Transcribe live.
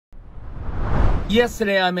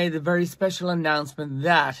Yesterday, I made the very special announcement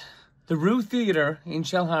that the Roo Theatre in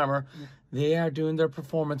Shellharbour, they are doing their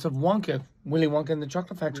performance of Wonka, Willy Wonka and the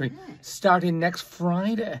Chocolate Factory, starting next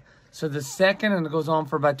Friday. So the second, and it goes on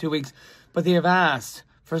for about 2 weeks. But they have asked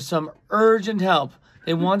for some urgent help.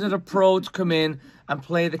 They wanted a pro to come in and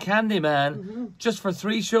play the Candyman just for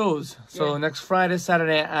 3 shows. So next Friday,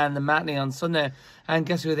 Saturday, and the matinee on Sunday. And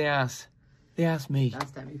guess who they asked? They asked me.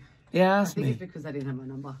 That's Debbie. They asked me. I think it's because I didn't have my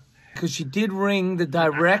number. Because she did ring the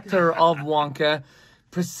director of Wonka,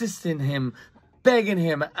 persisting him, begging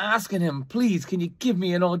him, asking him, please, can you give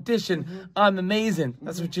me an audition? I'm amazing.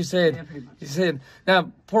 That's what you said. Yeah, pretty much. You said,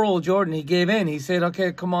 now, poor old Jordan, he gave in. He said,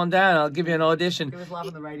 okay, come on down. I'll give you an audition. He was live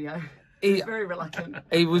on the radio. He was very reluctant.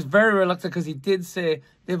 He was very reluctant because he did say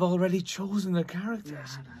they've already chosen their characters.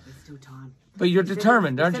 Yeah, I know, there's still time. But you're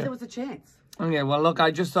determined, aren't He said you? there was a chance. Okay, well, look,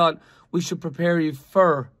 I just thought we should prepare you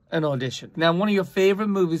for an audition. Now, one of your favourite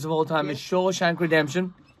movies of all time is Shawshank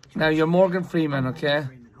Redemption. Now, you're Morgan Freeman, okay?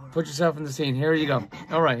 Put yourself in the scene. Here you go.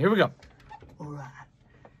 All right, here we go. All right.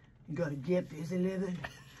 You gotta get busy living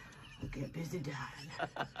or get busy dying.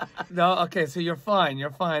 No, okay, so you're fine.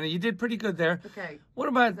 You're fine. You did pretty good there. Okay. What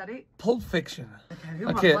about Is that it? Pulp Fiction? Okay, who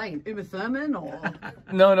am I playing? Uma Thurman or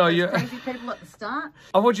No, you're... crazy people at the start?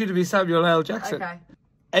 I want you to be Samuel L. Jackson. Okay.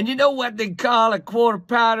 And you know what they call a quarter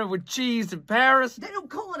pounder with cheese in Paris? They don't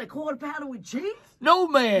call it a quarter pounder with cheese? No,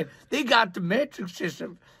 man. They got the metric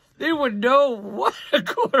system. They would know what a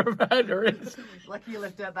quarter pounder is. Lucky you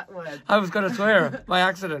left out that word. I was going to swear by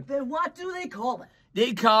accident. Then what do they call it?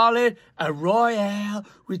 They call it a Royale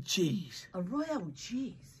with cheese. A Royale with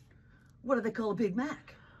cheese? What do they call a Big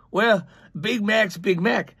Mac? Well, Big Mac's Big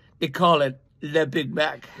Mac. They call it Le Big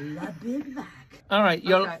Mac. La Big Mac. All right,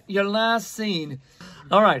 your last scene.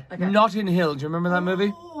 All right, Notting Hill. Do you remember that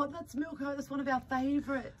movie? Oh, that's Milko. That's one of our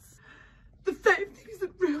favourites. The fave thing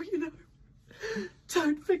isn't real, you know.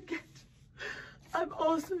 Don't forget, I'm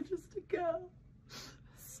also just a girl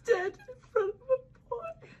standing in front of a boy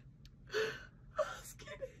asking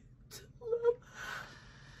him to love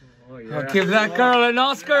her. Oh, yeah. I'll give that girl an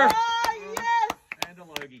Oscar. Ah, yes! And a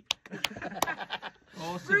Logie.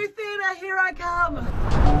 Roo Theatre, here I come.